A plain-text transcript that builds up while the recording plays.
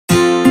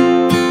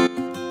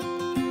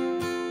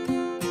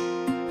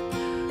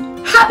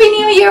Happy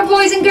New Year,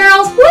 boys and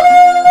girls!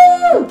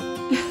 Woo!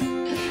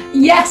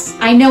 Yes,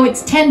 I know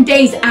it's 10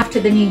 days after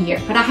the New Year,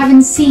 but I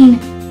haven't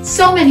seen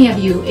so many of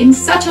you in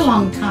such a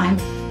long time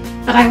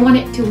that I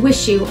wanted to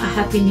wish you a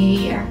Happy New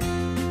Year.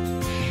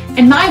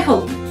 And my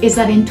hope is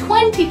that in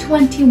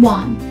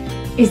 2021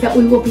 is that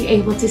we will be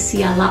able to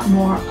see a lot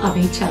more of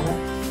each other.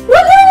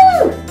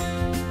 Woohoo!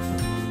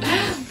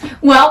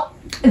 Well,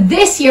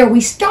 this year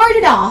we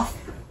started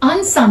off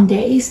on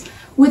Sundays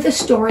with the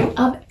story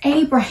of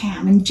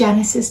Abraham in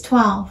Genesis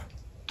 12.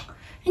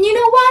 And you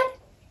know what?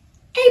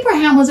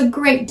 Abraham was a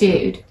great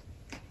dude.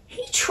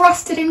 He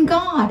trusted in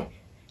God.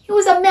 He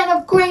was a man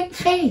of great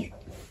faith.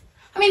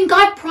 I mean,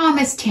 God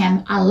promised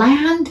him a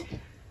land,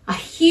 a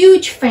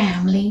huge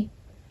family,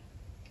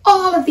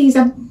 all of these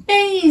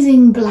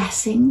amazing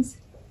blessings.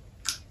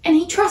 And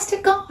he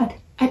trusted God.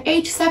 At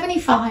age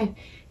 75,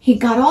 he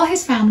got all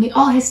his family,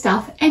 all his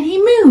stuff, and he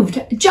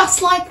moved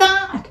just like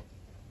that.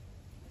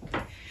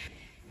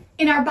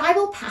 In our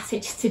Bible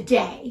passage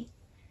today,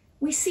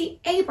 we see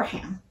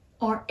Abraham,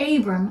 or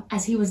Abram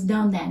as he was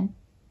known then,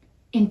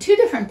 in two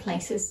different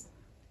places,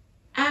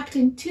 act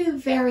in two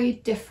very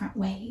different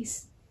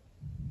ways.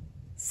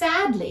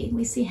 Sadly,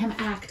 we see him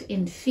act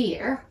in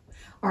fear,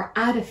 or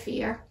out of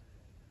fear,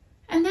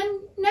 and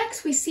then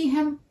next we see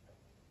him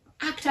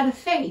act out of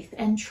faith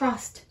and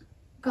trust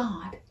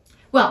God.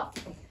 Well,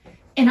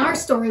 in our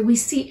story, we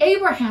see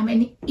Abraham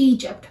in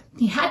Egypt.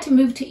 He had to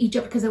move to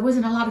Egypt because there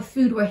wasn't a lot of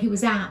food where he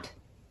was at.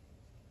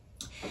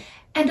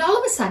 And all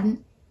of a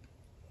sudden,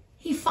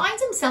 he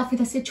finds himself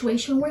in a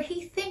situation where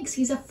he thinks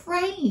he's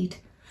afraid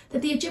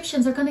that the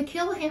Egyptians are going to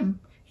kill him.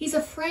 He's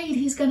afraid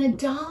he's going to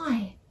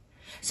die.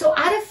 So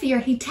out of fear,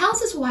 he tells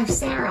his wife,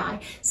 Sarai,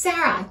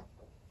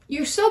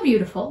 you're so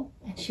beautiful.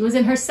 And she was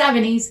in her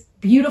 70s,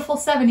 beautiful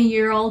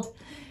 70-year-old.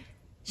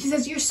 She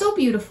says, you're so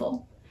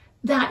beautiful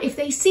that if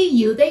they see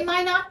you, they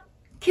might not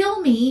kill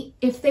me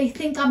if they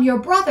think I'm your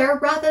brother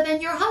rather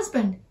than your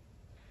husband.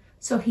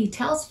 So he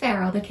tells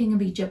Pharaoh, the king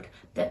of Egypt,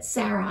 that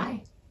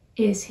Sarai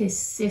is his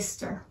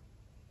sister.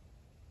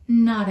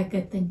 Not a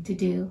good thing to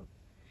do.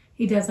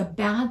 He does a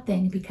bad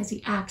thing because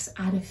he acts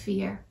out of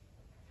fear.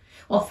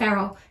 Well,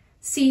 Pharaoh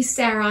sees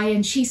Sarai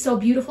and she's so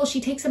beautiful,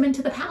 she takes him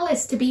into the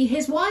palace to be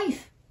his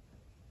wife.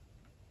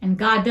 And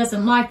God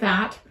doesn't like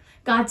that.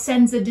 God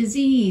sends a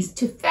disease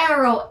to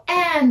Pharaoh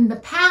and the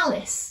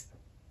palace.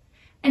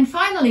 And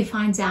finally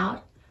finds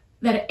out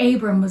that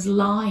Abram was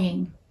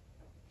lying.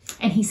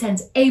 And he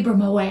sends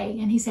Abram away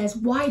and he says,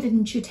 why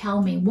didn't you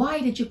tell me?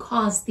 Why did you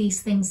cause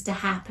these things to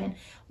happen?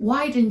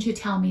 Why didn't you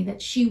tell me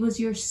that she was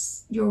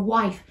your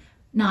wife,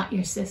 not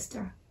your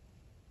sister?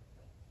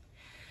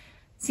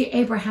 See,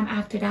 Abraham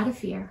acted out of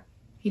fear.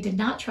 He did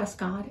not trust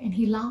God and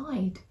he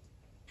lied.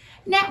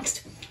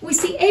 Next, we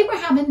see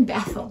Abraham in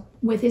Bethel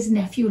with his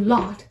nephew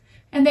Lot.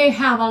 And they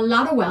have a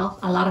lot of wealth,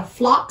 a lot of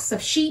flocks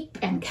of sheep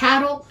and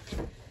cattle.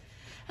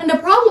 And the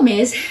problem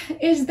is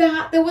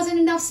that there wasn't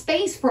enough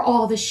space for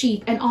all the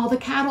sheep and all the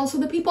cattle. So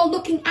the people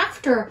looking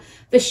after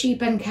the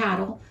sheep and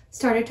cattle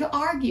started to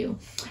argue.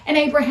 And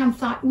Abraham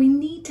thought, we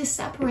need to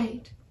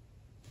separate.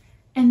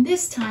 And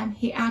this time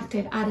he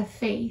acted out of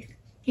faith.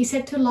 He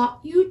said to Lot,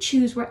 you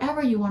choose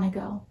wherever you want to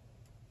go,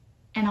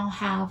 and I'll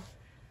have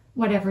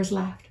whatever's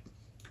left.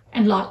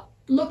 And Lot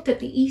looked at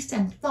the east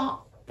and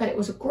thought that it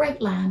was a great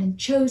land and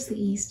chose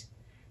the east.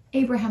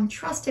 Abraham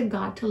trusted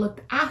God to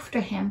look after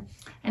him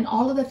and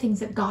all of the things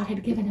that God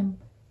had given him.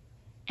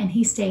 And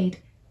he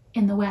stayed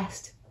in the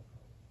west.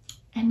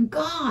 And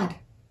God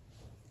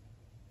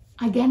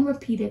again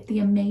repeated the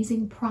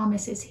amazing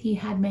promises he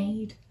had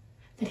made,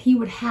 that he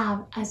would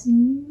have as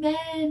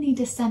many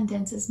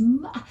descendants,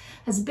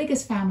 as big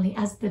as family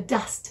as the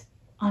dust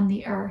on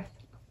the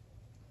earth.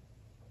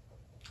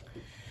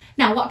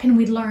 Now, what can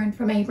we learn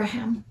from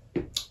Abraham?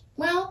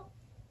 Well,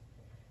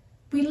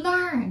 we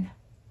learn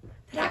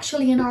that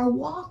actually in our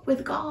walk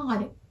with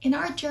God, in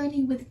our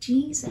journey with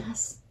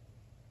Jesus,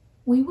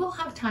 we will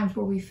have times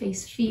where we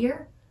face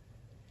fear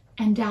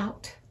and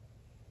doubt.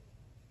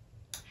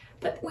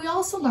 But we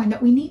also learn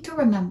that we need to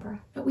remember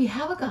that we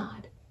have a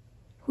God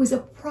who is a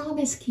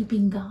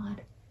promise-keeping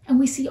God, and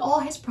we see all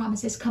his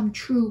promises come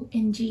true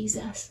in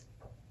Jesus.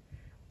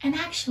 And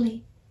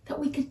actually, that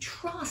we can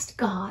trust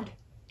God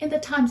in the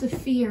times of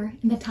fear,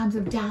 in the times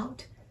of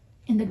doubt,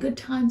 in the good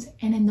times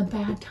and in the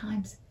bad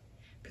times,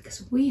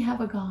 because we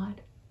have a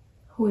God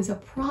who is a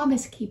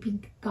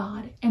promise-keeping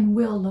God and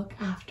will look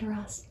after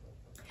us.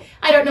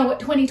 I don't know what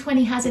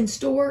 2020 has in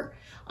store.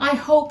 I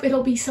hope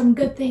it'll be some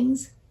good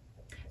things.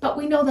 But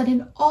we know that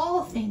in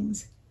all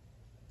things,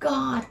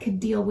 God can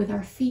deal with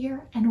our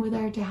fear and with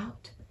our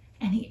doubt.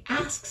 And he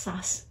asks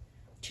us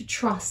to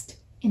trust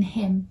in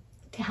him,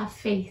 to have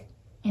faith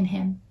in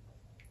him.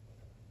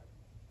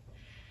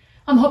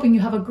 I'm hoping you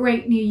have a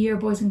great new year,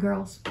 boys and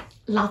girls.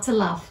 Lots of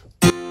love.